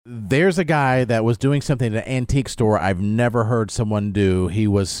There's a guy that was doing something at an antique store I've never heard someone do. He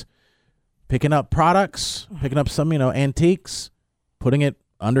was picking up products, picking up some, antiques, putting it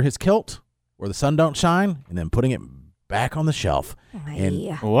under his kilt where the sun don't shine, and then putting it back on the shelf.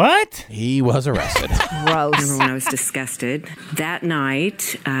 And what? He was arrested. Gross. Everyone, I was disgusted. That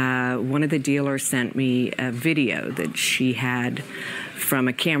night, one of the dealers sent me a video that she had from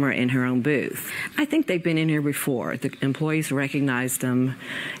a camera in her own booth. I think they've been in here before. The employees recognized them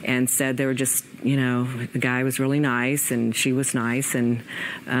and said they were just, the guy was really nice and she was nice, and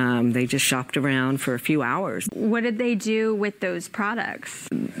they just shopped around for a few hours. What did they do with those products?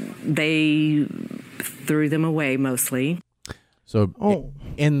 They threw them away mostly. So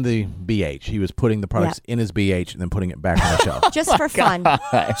in the BH, he was putting the products in his BH and then putting it back on the shelf. Just for fun. Oh.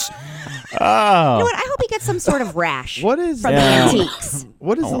 You know what? I hope he gets some sort of rash What is from the antiques.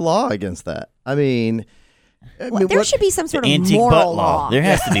 What is the law against that? I mean, There should be some sort of Antique moral butt law. There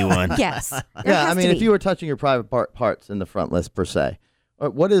has to be one. Yes. yeah, I mean, if you were touching your private parts in the front list per se,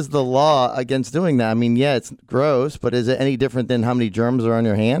 what is the law against doing that? I mean, yeah, it's gross, but is it any different than how many germs are on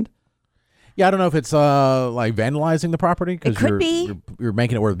your hand? Yeah, I don't know if it's like vandalizing the property because you're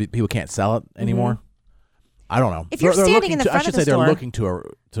making it where people can't sell it anymore. I don't know. If you're standing in the front of the store, they're looking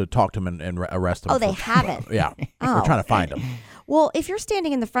to talk to him and arrest him. Oh, they haven't. Yeah, they're trying to find him. Well, if you're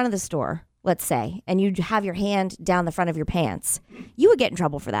standing in the front of the store, let's say, and you have your hand down the front of your pants, you would get in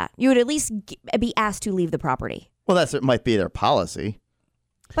trouble for that. You would at least be asked to leave the property. Well, it might be their policy.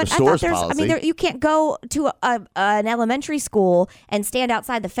 But I thought you can't go to an elementary school and stand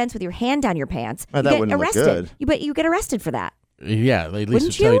outside the fence with your hand down your pants. That wouldn't look good. But you get arrested for that. Yeah, at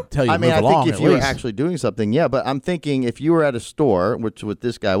least Wouldn't tell you I mean, move I along, think if at you were least. actually doing something, yeah. But I'm thinking if you were at a store, which what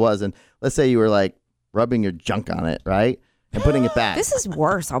this guy was, and let's say you were like rubbing your junk on it, right, and putting it back. This is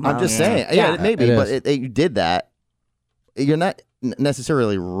worse. Almost. I'm just saying, yeah, maybe, but you did that. You're not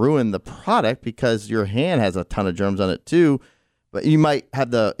necessarily ruin the product because your hand has a ton of germs on it too. But you might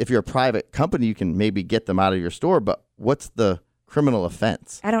have if you're a private company, you can maybe get them out of your store. But what's the criminal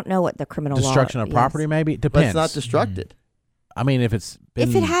offense? I don't know what the criminal destruction law of property, maybe? But Depends. it's not destructed. I mean, if it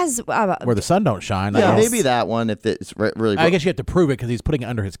has where the sun don't shine. Yeah, maybe that one. If it's really, I guess you have to prove it because he's putting it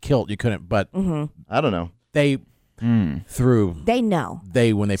under his kilt. You couldn't, but I don't know. They threw. They know.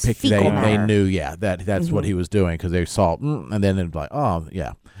 When they picked, they knew. Yeah, that's what he was doing because they saw, and then it's like, oh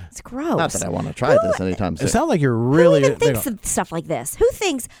yeah, it's gross. Not that I want to try this anytime soon. It sounds like you're really. Who even thinks of stuff like this? Who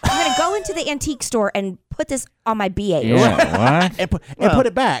thinks I'm going to go into the antique store and put this on my BH? Yeah, what? and put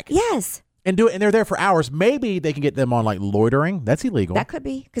it back. Yes. And do it, and they're there for hours. Maybe they can get them on like loitering. That's illegal. That could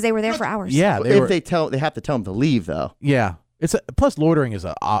be because they were there for hours. Yeah, they have to tell them to leave though. Yeah, plus loitering is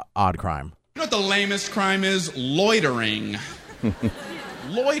an odd crime. You know what the lamest crime is? Loitering.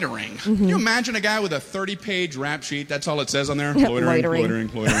 Loitering. Can you imagine a guy with a 30-page rap sheet? That's all it says on there. Loitering.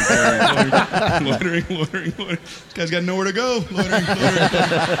 This guy's got nowhere to go. Loitering.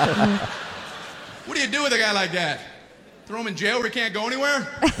 What do you do with a guy like that? Throw him in jail where he can't go anywhere?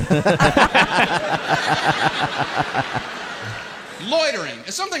 Loitering.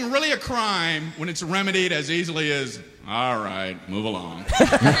 Is something really a crime when it's remedied as easily as, all right, move along?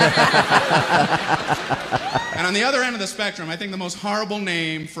 And on the other end of the spectrum, I think the most horrible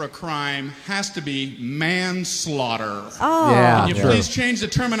name for a crime has to be manslaughter. Oh. Yeah. Can you please change the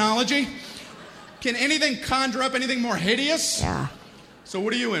terminology? Can anything conjure up anything more hideous? Yeah. So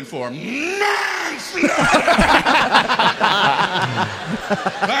what are you in for? Manslaughter!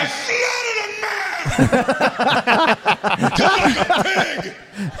 I slaughtered a man! Killed like a pig!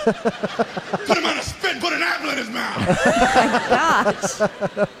 Put him on a spit and put an apple in his mouth! Oh my gosh.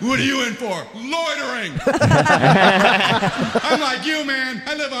 What are you in for? Loitering! I'm like you, man.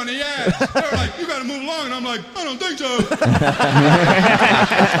 I live on the edge. They're like, you gotta move along. And I'm like, I don't think so.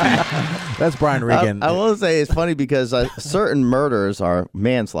 That's Brian Regan. I will say it's funny because certain murders are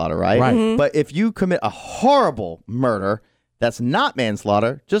manslaughter, right? Right. Mm-hmm. But if you commit a horrible murder that's not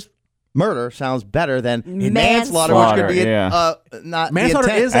manslaughter, just murder sounds better than manslaughter, which could be not manslaughter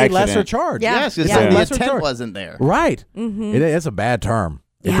the intent. is a lesser charge. Yeah. Yes, because Yeah. the Lesser intent charge. wasn't there. Right. Mm-hmm. It's a bad term.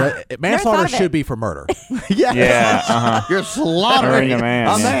 Yeah. Manslaughter Never thought of should it. be for murder. Yes. Yeah, You're slaughtering a man.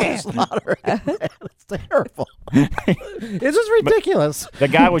 A Yeah. man. Slaughtering a man. It's terrible. It's just ridiculous. The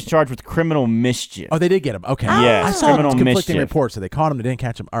guy was charged with criminal mischief. Oh, they did get him. Okay. Yes, I saw criminal conflicting mischief. reports that they caught him, they didn't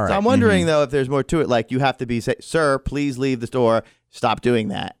catch him. All right. So I'm wondering, though, if there's more to it. Like, you have to be, say, sir, please leave the store. stop doing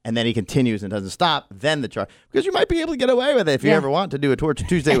that. And then he continues and doesn't stop. Then the charge, because you might be able to get away with it if you ever want to do a Torture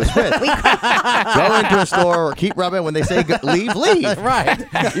Tuesday with Smith. Go into a store or keep rubbing. When they say leave. Right.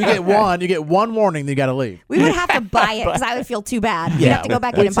 You get one warning. You got to leave. We would have to buy it because I would feel too bad. You'd have to go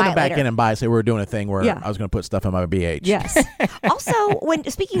back in and buy it back later. in and buy it. Say we were doing a thing where I was going to put stuff in my BH. Yes. Also,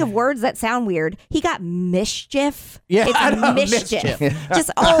 speaking of words that sound weird, he got mischief. Yeah, it's mischief.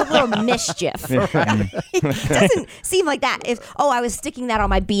 Just a little mischief. It doesn't seem like that. I was sticking that on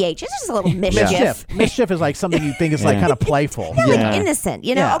my BH. It's just a little mischief. Mischief is like something you think is like kind of playful. Like innocent,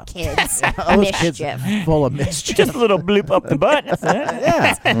 Oh, kids. Mischief. Kids full of mischief. Just a little bloop up the butt. That's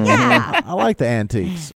it. Yeah. I like the antiques.